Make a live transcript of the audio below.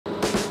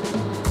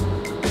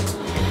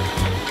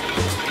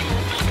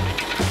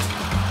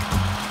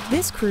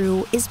This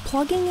crew is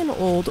plugging an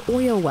old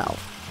oil well.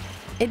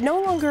 It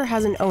no longer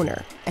has an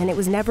owner, and it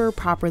was never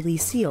properly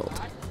sealed.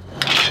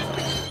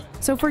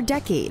 So for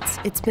decades,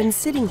 it's been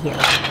sitting here,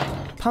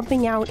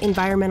 pumping out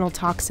environmental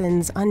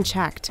toxins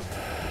unchecked.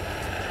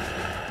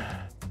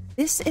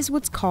 This is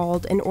what's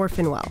called an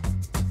orphan well.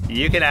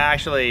 You can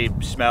actually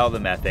smell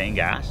the methane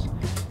gas.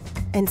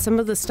 And some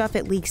of the stuff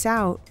it leaks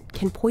out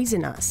can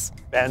poison us.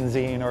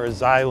 Benzene or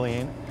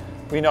xylene,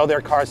 we know they're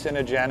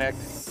carcinogenic.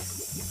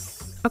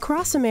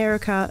 Across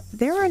America,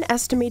 there are an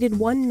estimated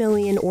 1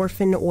 million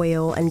orphan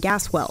oil and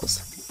gas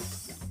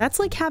wells. That's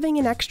like having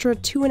an extra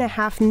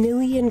 2.5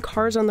 million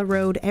cars on the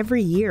road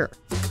every year.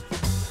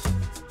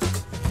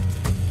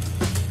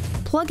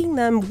 Plugging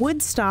them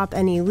would stop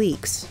any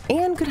leaks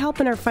and could help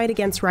in our fight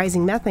against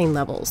rising methane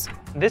levels.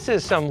 This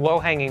is some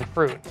low-hanging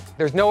fruit.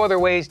 There's no other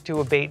ways to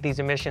abate these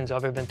emissions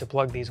other than to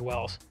plug these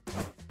wells.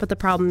 But the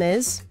problem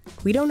is,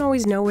 we don't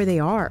always know where they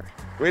are.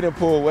 We done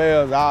pull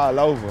wells all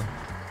over.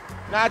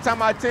 9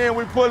 times out of 10,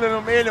 we pulling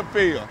them in the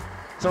field,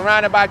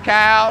 surrounded by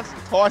cows,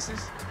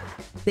 horses.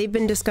 They've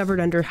been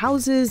discovered under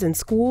houses and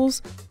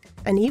schools,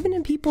 and even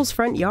in people's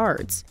front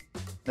yards.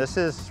 This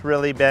has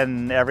really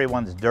been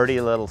everyone's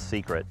dirty little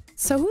secret.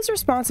 So who's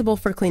responsible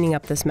for cleaning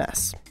up this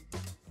mess?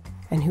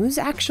 And who's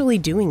actually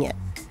doing it?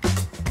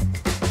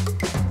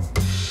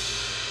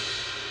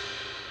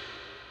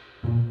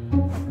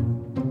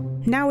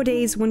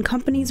 Nowadays, when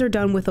companies are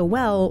done with a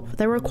well,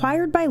 they're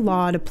required by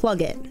law to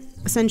plug it,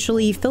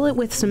 essentially fill it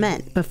with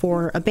cement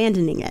before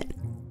abandoning it.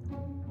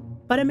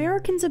 But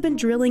Americans have been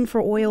drilling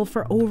for oil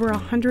for over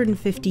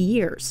 150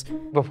 years.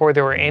 Before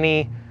there were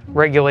any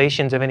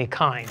regulations of any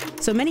kind.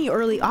 So many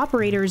early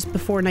operators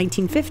before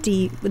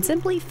 1950 would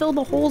simply fill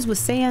the holes with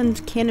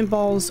sand,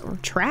 cannonballs, or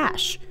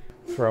trash.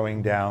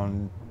 Throwing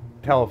down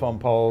telephone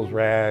poles,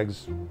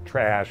 rags,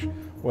 trash,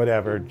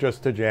 whatever,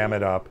 just to jam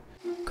it up.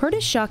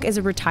 Curtis Shuck is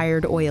a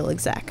retired oil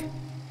exec.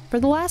 For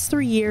the last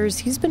 3 years,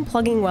 he's been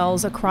plugging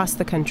wells across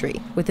the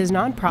country with his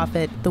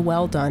nonprofit, the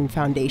Well Done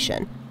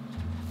Foundation.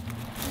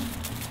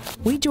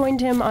 We joined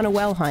him on a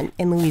well hunt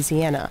in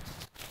Louisiana.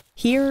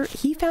 Here,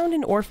 he found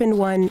an orphaned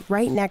one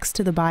right next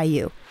to the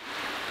bayou.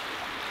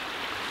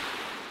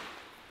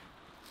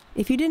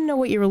 If you didn't know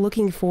what you were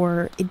looking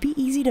for, it'd be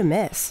easy to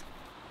miss.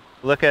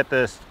 Look at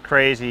this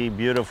crazy,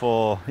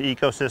 beautiful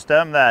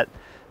ecosystem that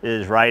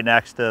is right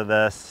next to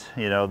this,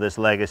 this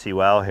legacy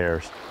well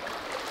here.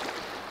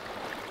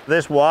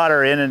 This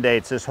water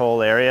inundates this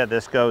whole area.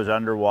 This goes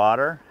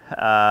underwater.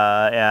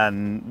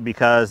 And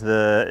because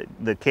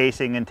the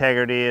casing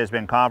integrity has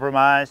been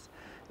compromised,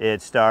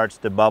 it starts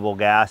to bubble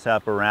gas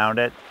up around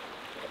it.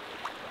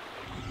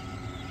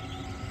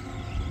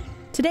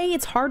 Today,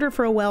 it's harder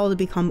for a well to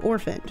become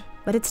orphaned,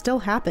 but it still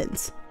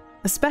happens,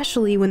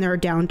 especially when there are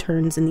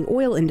downturns in the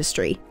oil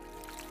industry.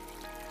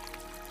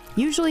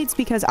 Usually it's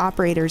because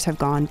operators have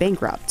gone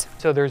bankrupt.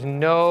 So there's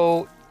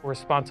no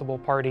responsible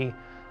party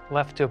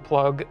left to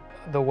plug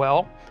the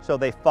well. So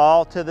they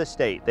fall to the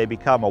state. They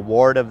become a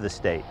ward of the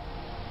state.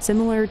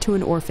 Similar to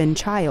an orphaned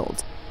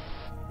child.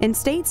 And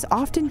states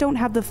often don't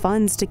have the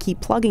funds to keep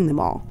plugging them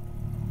all.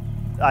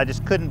 I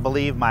just couldn't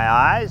believe my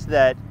eyes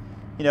that,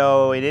 in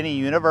any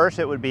universe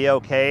it would be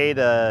okay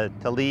to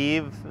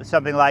leave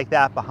something like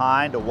that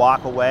behind, to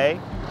walk away.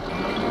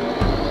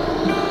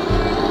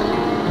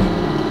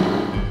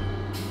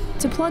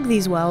 To plug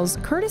these wells,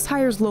 Curtis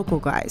hires local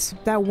guys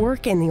that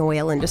work in the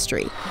oil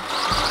industry.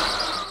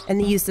 And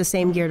they use the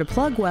same gear to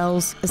plug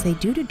wells as they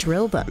do to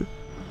drill them.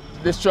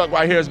 This truck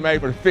right here is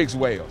made for the fixed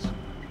wells.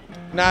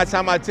 9 times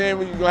out of 10,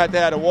 we're gonna have to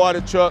have a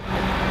water truck,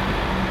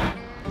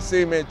 a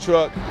cement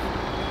truck,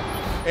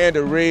 and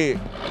a rig.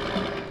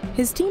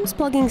 His team's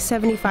plugging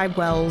 75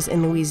 wells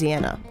in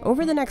Louisiana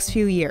over the next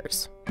few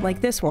years,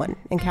 like this one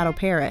in Caddo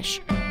Parish.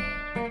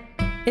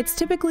 It's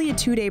typically a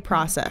 2-day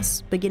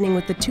process, beginning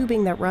with the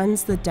tubing that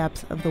runs the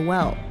depth of the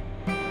well.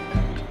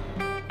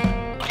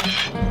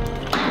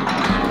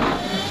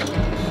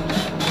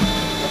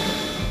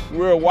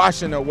 We're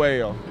washing the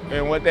well,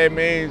 and what that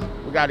means,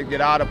 we got to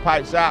get all the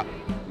pipes out.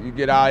 You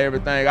get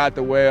everything out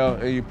the well,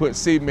 and you put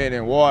cement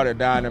and water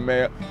down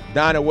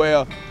the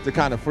well to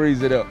kind of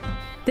freeze it up.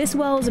 This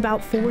well is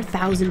about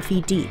 4,000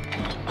 feet deep.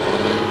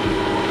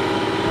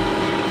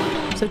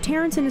 So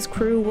Terrence and his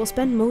crew will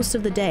spend most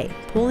of the day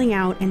pulling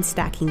out and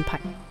stacking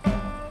pipe.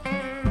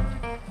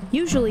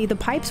 Usually, the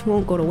pipes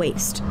won't go to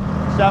waste.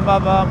 Some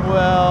of them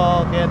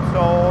will get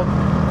sold.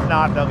 If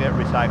not, they'll get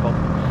recycled.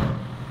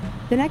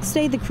 The next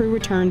day, the crew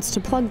returns to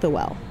plug the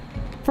well.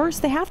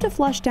 First, they have to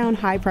flush down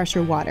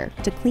high-pressure water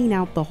to clean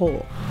out the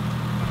hole.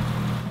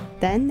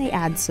 Then they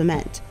add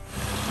cement.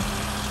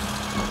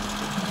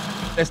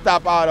 They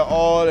stop all the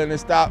oil and they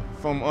stop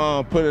from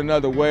putting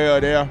another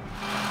well there.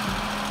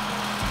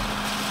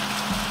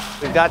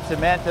 We've got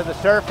cement to the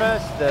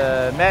surface.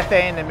 The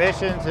methane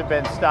emissions have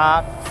been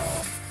stopped.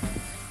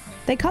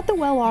 They cut the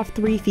well off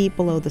 3 feet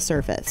below the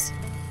surface.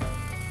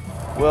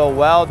 We'll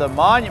weld a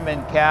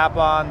monument cap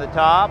on the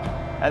top,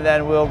 and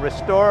then we'll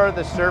restore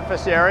the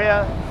surface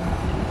area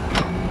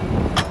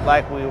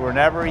like we were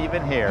never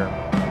even here.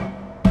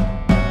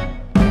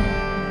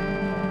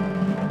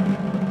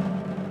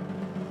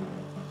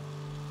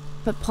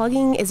 But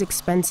plugging is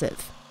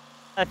expensive.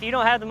 If you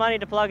don't have the money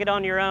to plug it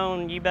on your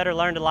own, you better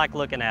learn to like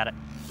looking at it.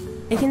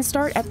 It can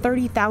start at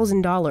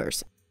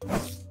 $30,000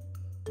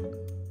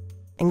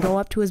 and go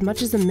up to as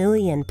much as $1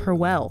 million per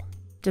well,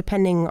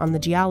 depending on the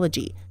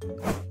geology.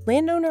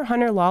 Landowner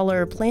Hunter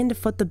Lawler planned to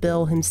foot the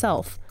bill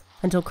himself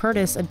until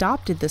Curtis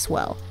adopted this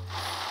well.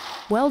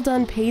 Well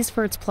Done pays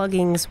for its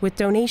pluggings with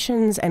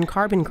donations and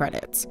carbon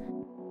credits.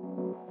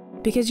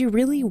 Because you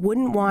really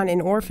wouldn't want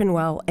an orphan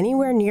well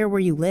anywhere near where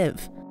you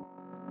live.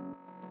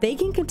 They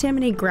can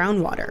contaminate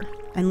groundwater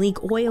and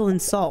leak oil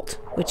and salt,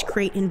 which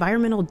create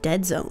environmental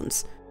dead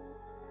zones.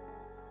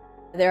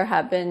 There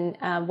have been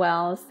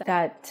wells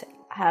that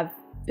have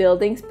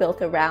buildings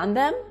built around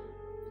them,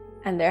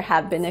 and there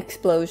have been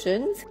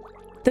explosions.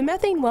 The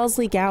methane wells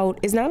leak out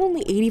is not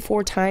only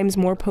 84 times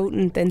more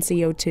potent than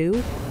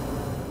CO2,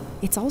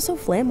 it's also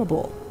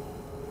flammable.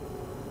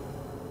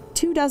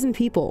 24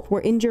 people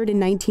were injured in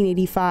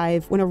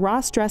 1985 when a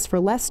Ross Dress for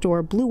Less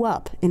store blew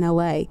up in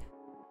LA.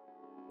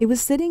 It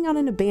was sitting on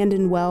an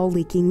abandoned well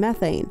leaking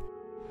methane.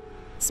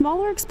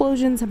 Smaller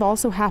explosions have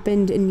also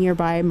happened in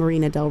nearby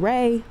Marina del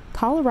Rey,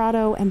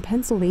 Colorado, and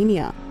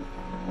Pennsylvania.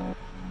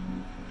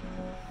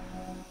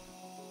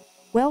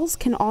 Wells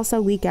can also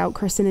leak out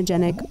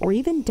carcinogenic or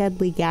even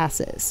deadly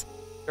gases.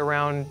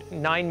 Around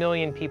 9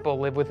 million people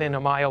live within a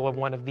mile of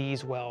one of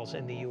these wells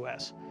in the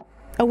US.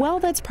 A well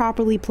that's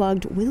properly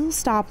plugged will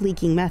stop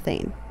leaking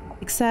methane.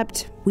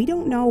 Except we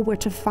don't know where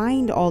to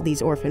find all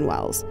these orphan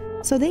wells,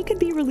 so they could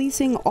be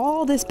releasing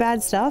all this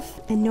bad stuff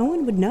and no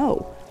one would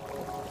know.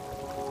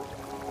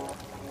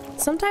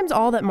 Sometimes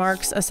all that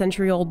marks a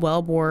century-old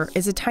well bore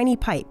is a tiny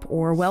pipe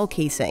or well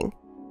casing,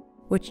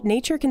 which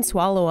nature can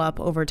swallow up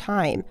over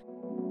time.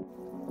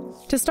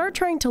 To start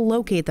trying to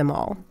locate them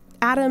all,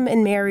 Adam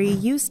and Mary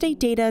used state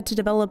data to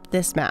develop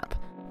this map.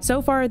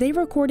 So far, they've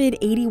recorded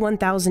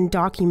 81,000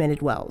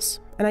 documented wells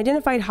and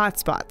identified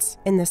hotspots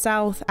in the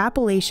South,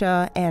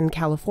 Appalachia, and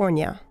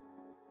California.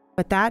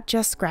 But that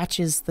just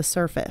scratches the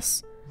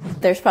surface.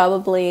 There's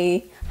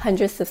probably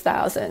hundreds of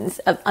thousands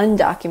of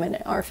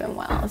undocumented orphan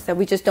wells that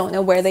we just don't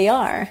know where they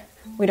are.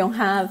 We don't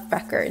have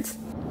records.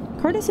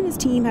 Curtis and his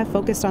team have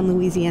focused on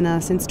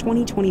Louisiana since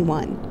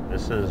 2021.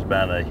 This has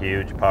been a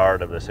huge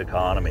part of this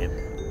economy.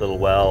 Little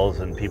wells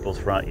in people's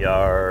front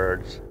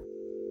yards.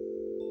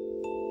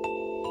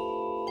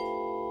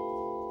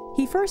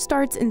 He first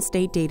starts in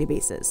state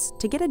databases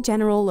to get a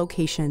general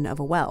location of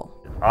a well.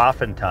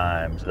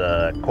 Oftentimes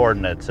the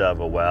coordinates of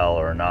a well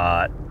are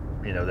not,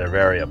 they're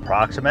very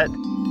approximate.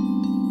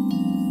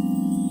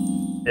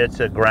 It's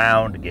a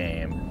ground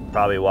game.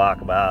 Probably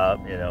walk about,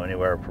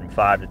 anywhere from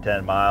 5 to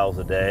 10 miles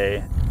a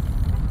day.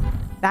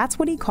 That's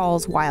what he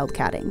calls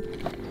wildcatting.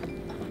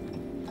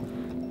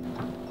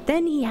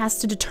 Then he has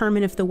to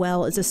determine if the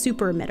well is a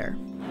super emitter,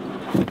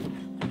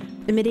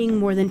 emitting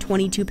more than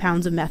 22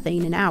 pounds of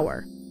methane an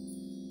hour.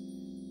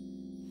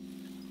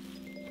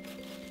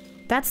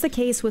 That's the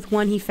case with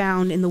one he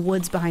found in the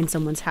woods behind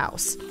someone's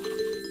house.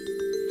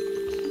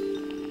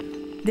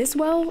 This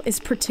well is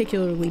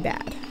particularly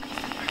bad.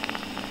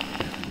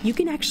 You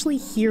can actually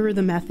hear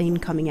the methane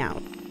coming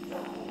out.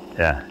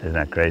 Yeah, isn't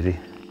that crazy?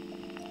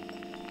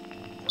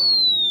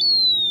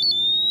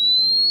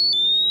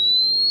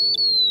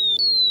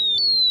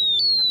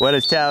 What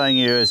it's telling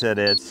you is that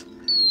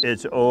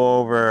it's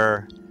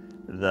over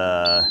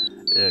the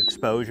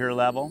exposure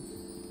level.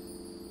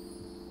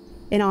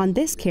 And on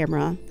this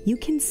camera, you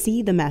can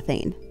see the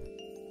methane.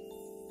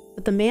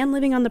 But the man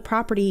living on the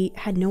property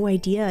had no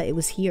idea it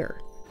was here.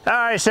 All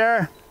right,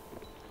 sir.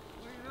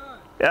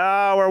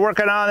 Oh, we're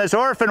working on this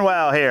orphan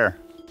well here.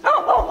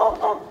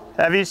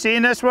 Have you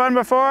seen this one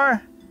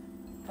before?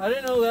 I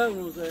didn't know that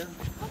one was there.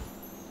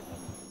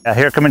 Yeah,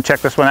 here, come and check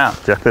this one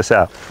out. Check this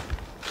out.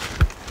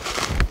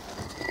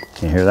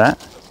 Can you hear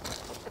that?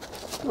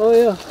 Oh,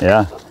 yeah.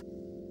 Yeah.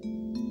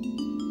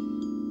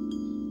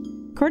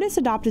 Curtis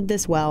adopted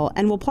this well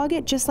and will plug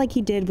it just like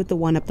he did with the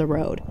one up the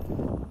road.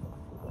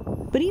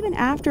 But even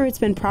after it's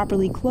been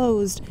properly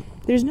closed,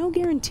 there's no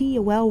guarantee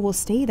a well will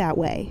stay that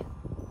way.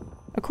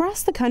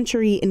 Across the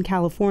country in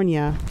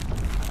California,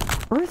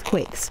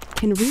 earthquakes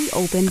can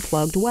reopen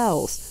plugged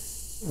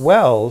wells.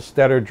 Wells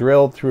that are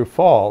drilled through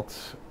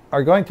faults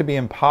are going to be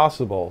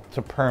impossible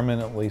to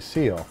permanently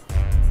seal.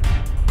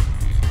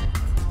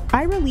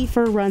 Ira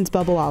Leifer runs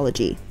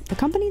Bubbleology, a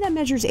company that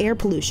measures air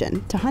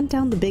pollution to hunt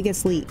down the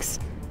biggest leaks.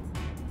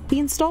 He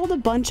installed a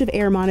bunch of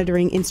air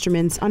monitoring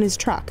instruments on his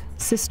truck,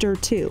 Sister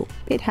 2.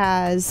 It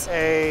has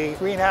A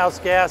greenhouse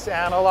gas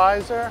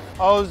analyzer,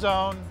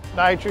 ozone,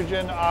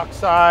 nitrogen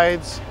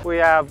oxides. We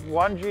have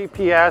one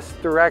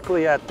GPS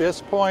directly at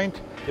this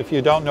point. If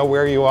you don't know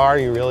where you are,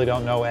 you really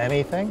don't know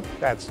anything.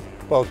 That's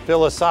both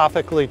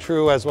philosophically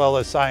true as well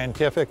as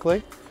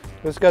scientifically.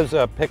 This gives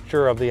a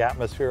picture of the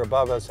atmosphere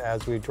above us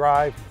as we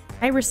drive.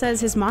 Ira says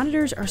his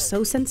monitors are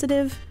so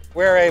sensitive,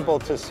 We're able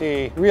to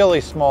see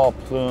really small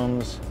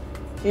plumes,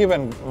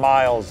 even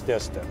miles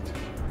distant.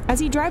 As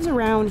he drives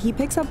around, he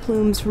picks up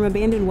plumes from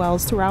abandoned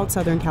wells throughout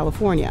Southern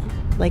California,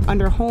 like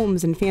under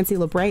homes in fancy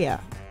La Brea,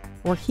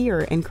 or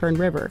here in Kern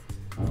River.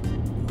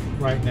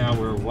 Right now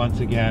we're once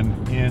again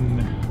in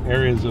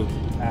areas of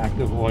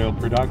active oil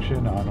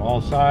production on all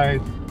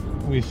sides.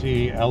 We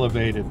see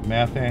elevated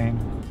methane.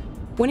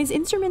 When his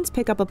instruments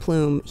pick up a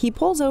plume, he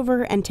pulls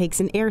over and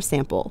takes an air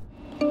sample.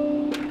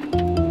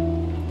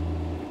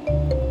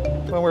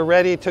 When we're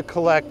ready to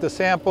collect the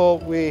sample,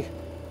 we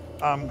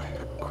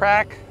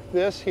crack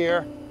this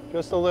here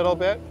just a little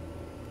bit.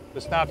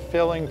 It's not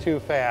filling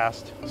too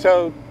fast.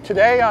 So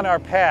today on our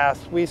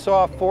pass, we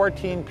saw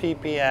 14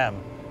 ppm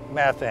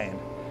methane.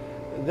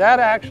 That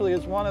actually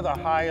is one of the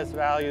highest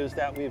values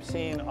that we've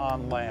seen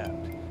on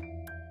land.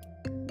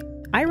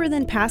 Ira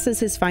then passes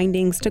his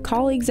findings to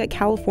colleagues at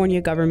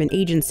California government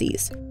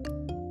agencies.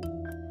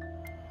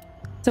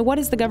 So what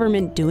is the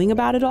government doing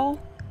about it all?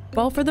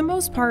 Well, for the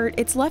most part,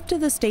 it's left to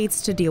the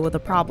states to deal with the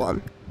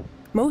problem.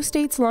 Most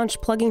states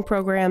launched plugging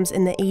programs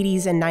in the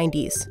 80s and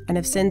 90s and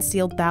have since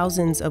sealed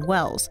thousands of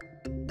wells.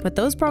 But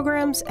those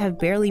programs have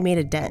barely made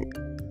a dent.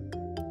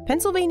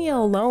 Pennsylvania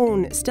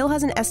alone still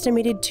has an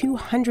estimated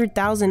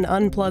 200,000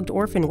 unplugged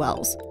orphan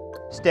wells.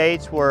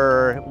 States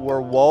were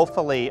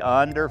woefully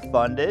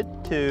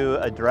underfunded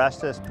to address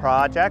this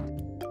project.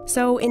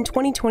 So in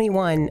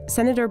 2021,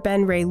 Senator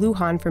Ben Ray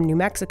Lujan from New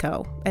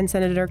Mexico and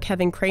Senator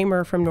Kevin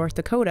Cramer from North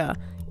Dakota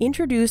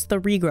introduced the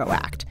ReGrow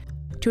Act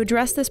to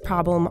address this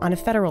problem on a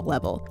federal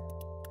level.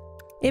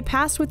 It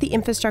passed with the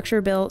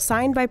infrastructure bill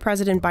signed by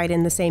President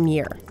Biden the same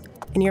year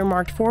and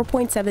earmarked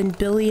 $4.7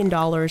 billion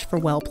for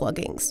well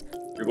pluggings.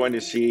 You're going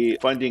to see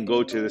funding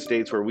go to the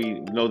states where we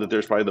know that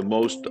there's probably the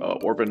most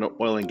orphan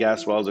oil and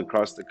gas wells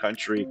across the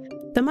country.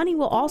 The money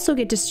will also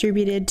get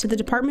distributed to the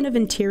Department of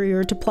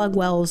Interior to plug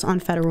wells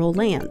on federal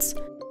lands.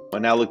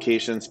 An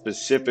allocation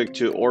specific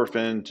to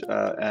orphaned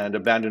and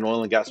abandoned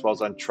oil and gas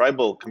wells on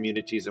tribal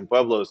communities and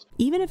pueblos.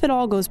 Even if it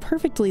all goes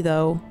perfectly,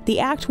 though, the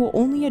act will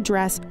only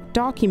address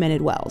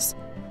documented wells.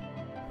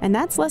 And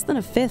that's less than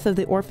a fifth of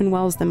the orphan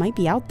wells that might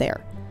be out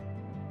there.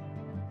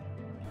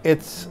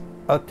 It's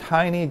a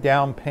tiny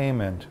down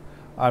payment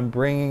on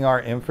bringing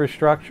our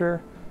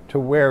infrastructure to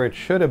where it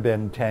should have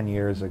been 10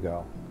 years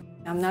ago.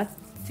 I'm not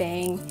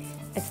saying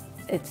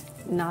it's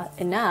not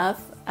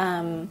enough,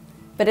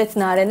 but it's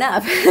not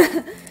enough.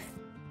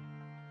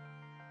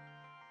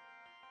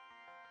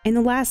 In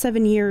the last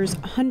 7 years,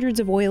 hundreds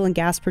of oil and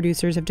gas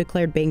producers have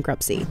declared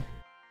bankruptcy.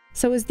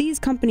 So as these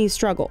companies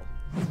struggle,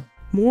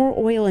 more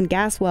oil and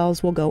gas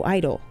wells will go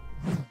idle.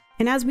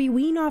 And as we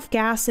wean off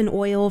gas and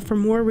oil for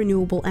more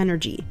renewable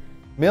energy,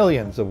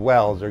 Millions of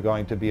wells are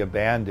going to be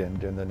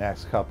abandoned in the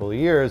next couple of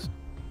years,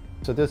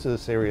 so this is a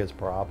serious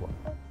problem.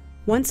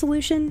 one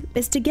solution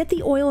is to get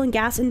the oil and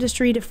gas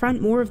industry to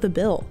front more of the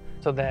bill,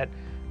 so that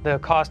the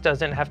cost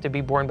doesn't have to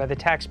be borne by the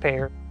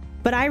taxpayer.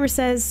 But Ira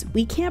says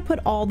we can't put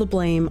all the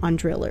blame on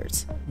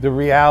drillers. The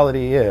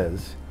reality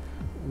is,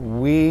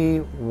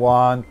 we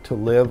want to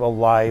live a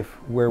life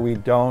where we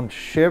don't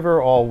shiver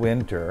all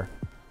winter,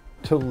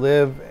 to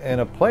live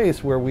in a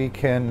place where we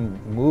can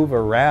move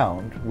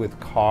around with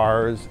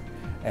cars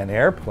and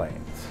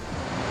airplanes.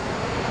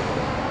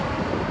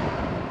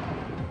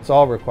 This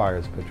all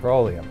requires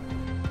petroleum.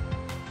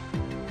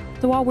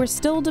 So while we're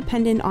still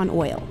dependent on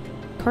oil,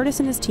 Curtis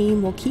and his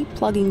team will keep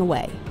plugging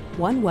away,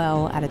 one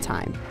well at a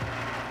time.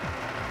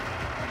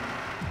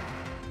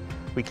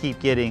 We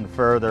keep getting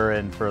further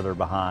and further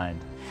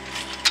behind.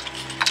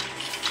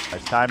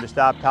 It's time to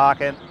stop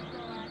talking.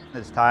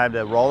 It's time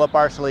to roll up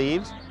our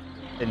sleeves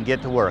and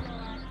get to work.